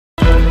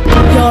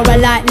you're a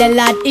lightning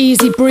lad,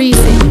 easy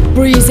breezy.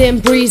 Breeze in,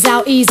 breeze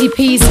out, easy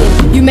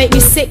peasy. You make me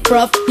sick,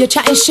 bruv, you're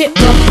chatting shit,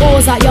 bruv.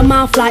 Balls out your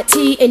mouth like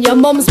tea in your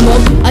mum's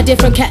mug. A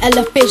different kettle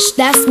of fish,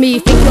 that's me.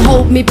 Think you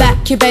hold me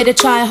back, you better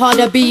try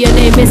harder. Be your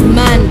name is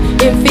man,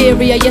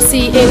 inferior, you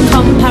see in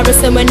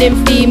comparison when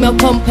in female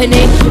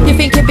company. You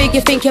think you're big,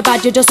 you think you're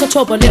bad, you're just a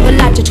trouble little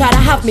lad. You try to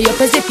have me up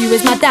as if you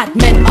was my dad.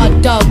 Men are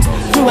dogs,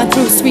 through and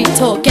through, sweet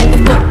talk. Get the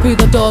foot through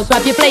the door,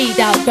 grab your blade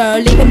out, girl,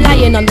 leave him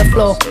lying on the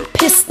floor.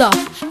 Pissed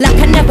off, like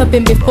I've never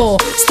been before.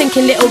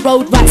 Stinking little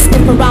road rat,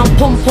 sniff around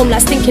pum pum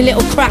like stinking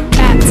little crack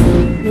cat.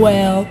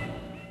 Well,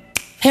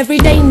 every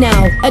day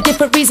now, a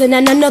different reason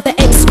and another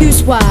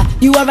excuse why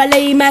you are a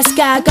lame ass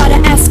guy, gotta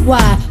ask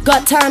why.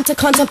 Got time to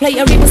contemplate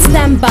or even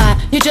stand by,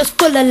 you're just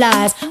full of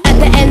lies. At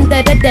the end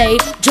of the day,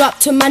 drop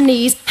to my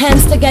knees,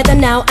 hands together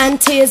now and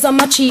tears on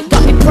my cheek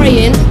got me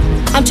praying.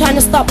 I'm trying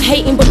to stop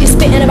hating but you're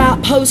spitting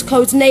about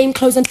postcodes, name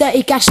clothes and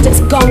dirty gash that's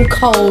gone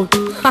cold.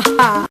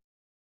 Haha.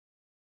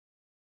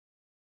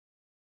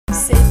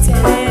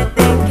 Sitting here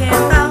thinking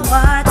about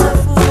what a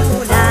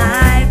fool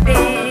I've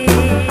been.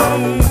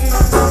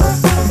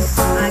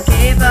 I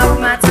gave up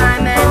my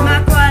time and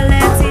my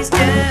qualities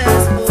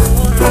just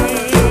for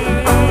him.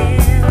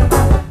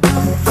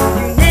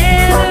 You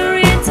never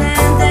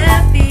returned the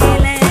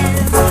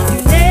feelings, you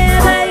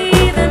never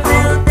even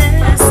felt the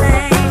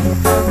same.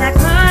 Like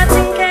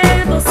Martin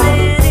Campbell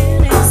said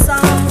in his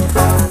song,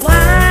 why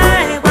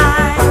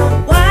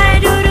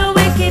do the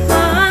wicked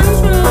ones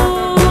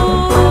rule?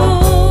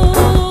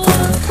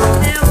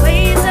 Their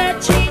ways of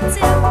treating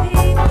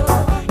people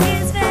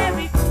is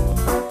very cruel.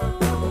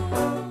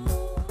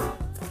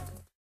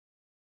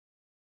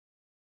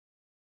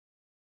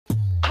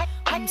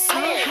 I'm so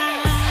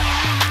high,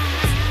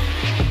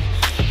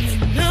 you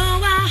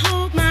know I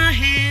hold my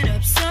head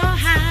up so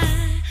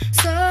high,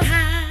 so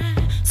high,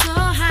 so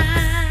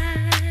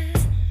high,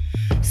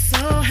 so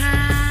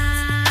high.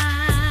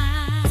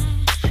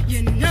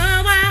 You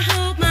know I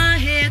hold my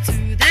head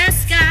to the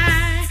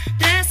sky,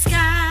 the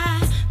sky,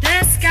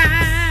 the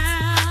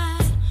sky.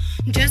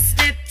 Just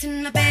stepped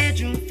in the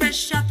bedroom,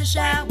 fresh out the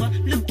shower,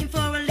 looking for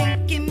a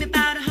link, give me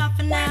about a half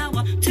an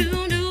hour.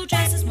 2 new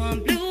dresses,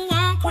 1 blue,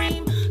 1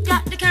 cream.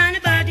 Got the kind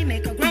of body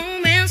make a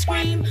grown man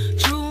scream.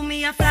 True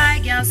me a fly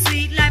girl,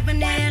 sweet like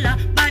vanilla.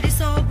 Body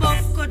so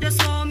buff, coulda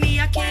saw me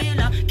a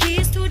killer.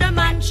 Keys to the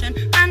mansion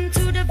and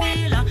to the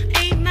villa.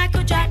 Ain't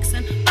Michael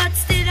Jackson, but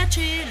still a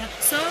thriller.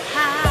 So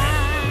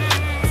high,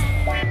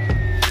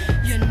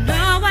 you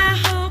know I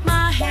hold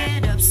my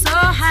head up so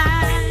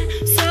high,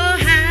 so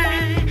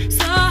high,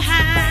 so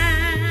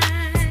high,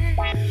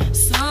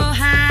 so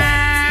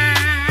high.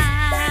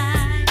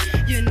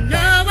 You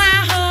know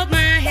I hold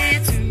my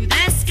head to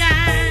the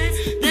sky,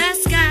 the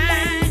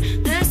sky,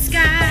 the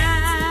sky.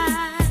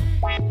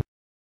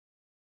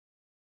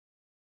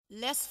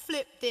 Let's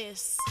flip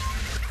this.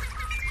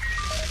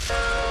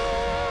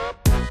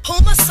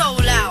 Pull my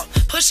soul out,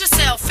 push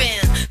yourself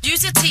in,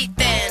 use your teeth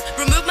then,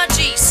 remove my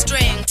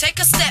G-string, take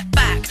a step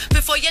back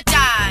before you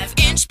dive,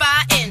 inch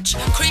by inch,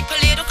 creep a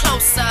little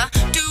closer,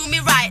 do me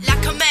right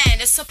like a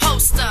man is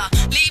supposed to,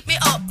 lead me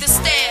up the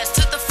stairs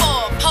to the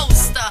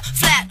 4-poster,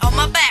 flat on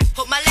my back,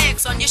 put my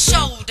legs on your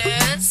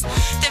shoulders,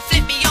 then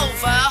flip me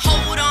over,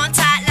 hold on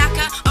tight like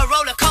a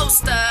roller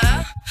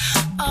coaster.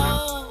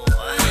 Oh,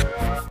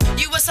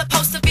 you were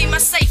supposed to be my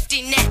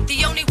safety net,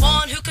 the only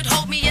one who could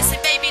hold me and say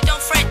baby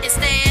don't fret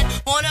instead.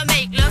 Wanna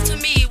make love to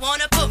me,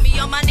 wanna put me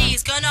on my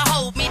knees, gonna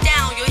hold me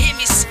down, you'll hear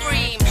me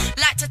scream.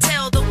 Like to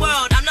tell the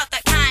world I'm not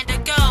that kind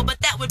of girl, but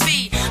that would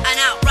be an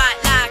outright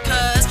lie,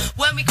 cause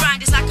when we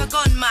grind it's like a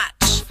gun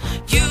match.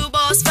 You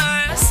boss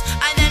first,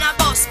 and then I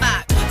boss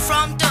back.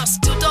 From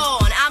dusk till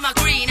dawn, I'm a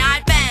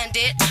green-eyed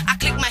bandit. I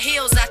click my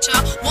heels at you,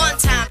 1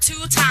 time,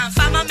 2 time,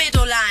 find my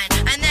middle line,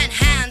 and then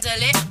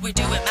handle it. We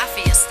do it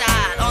mafia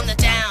style, on the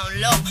down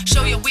low.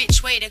 Show you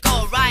which way to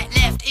go, right,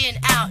 left, in,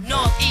 out,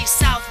 north, east,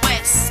 south,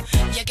 west.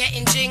 You're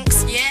getting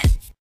jinx, yeah?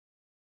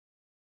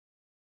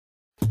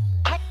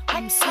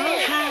 I'm so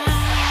high,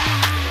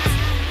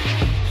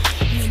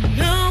 you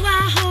know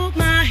I hold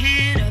my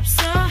head up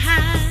so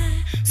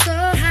high, so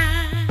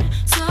high,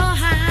 so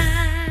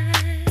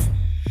high,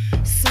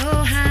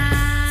 so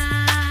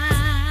high.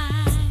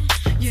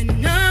 You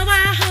know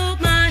I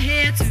hold my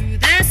head to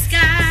the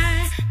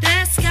sky,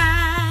 the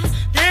sky,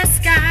 the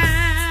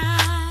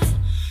sky.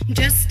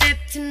 Just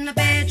stepped in the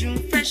bedroom,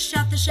 fresh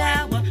out the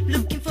shower,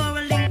 looking for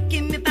a link,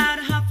 give me about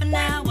a half an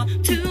hour.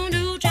 2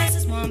 new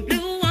dresses, 1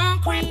 blue, 1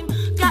 cream.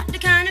 Got the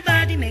kind of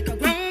body make a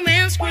grown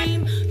man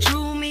scream.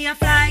 True me a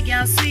fly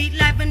girl, sweet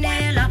like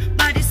vanilla.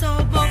 Body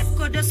so buff,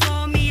 coulda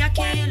saw me a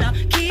killer.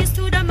 Keys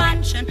to the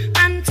mansion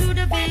and to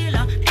the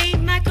villa.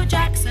 Ain't Michael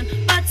Jackson,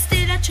 but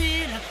still a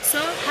thriller. So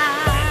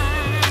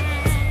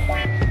high,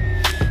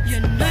 you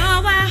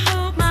know I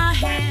hold my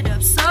head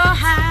up so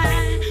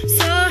high,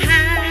 so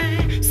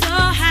high, so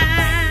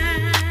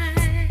high,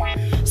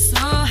 so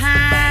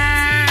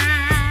high.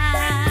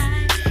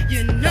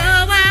 You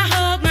know I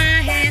hold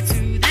my head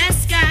to the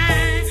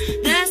sky,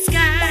 the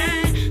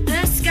sky,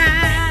 the sky.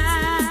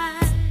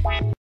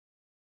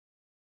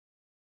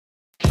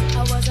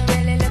 I wasn't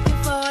really looking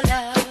for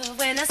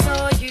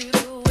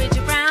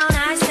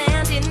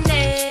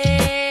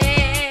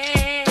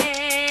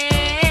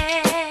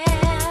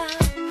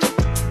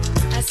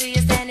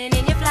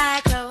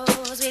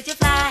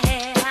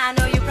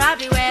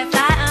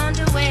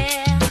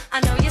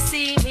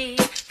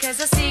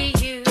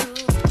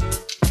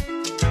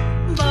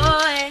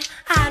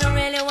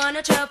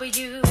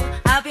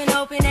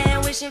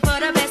wishing for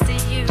the best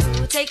of you.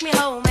 Take me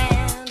home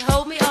and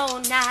hold me all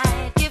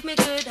night. Give me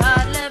good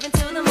hard love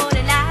until the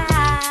morning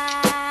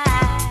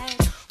light.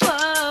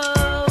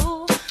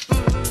 Whoa,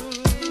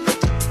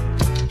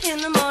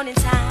 in the morning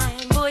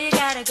time, boy, you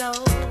gotta go.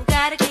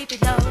 Gotta keep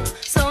it low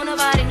so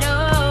nobody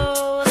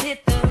knows.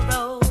 Hit the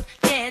road,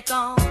 get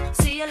gone.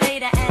 See you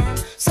later and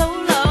so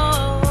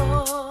long.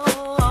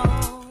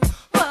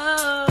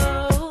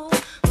 Whoa,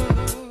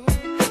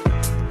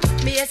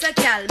 me as a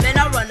gal, me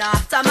no run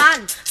after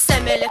man.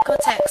 Send me little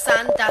text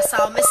and that's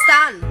how me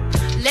stand.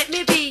 Let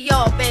me be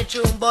your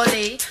bedroom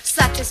bully,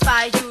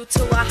 satisfy you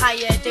to a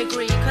higher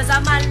degree. Cause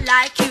a man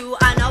like you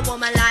and a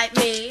woman like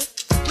me,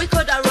 we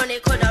coulda run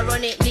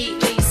it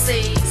neatly,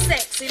 see.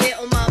 Sexy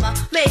little mama,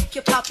 make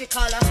you pop your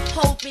collar.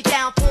 Hold me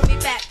down, pull me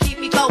back, keep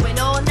me going.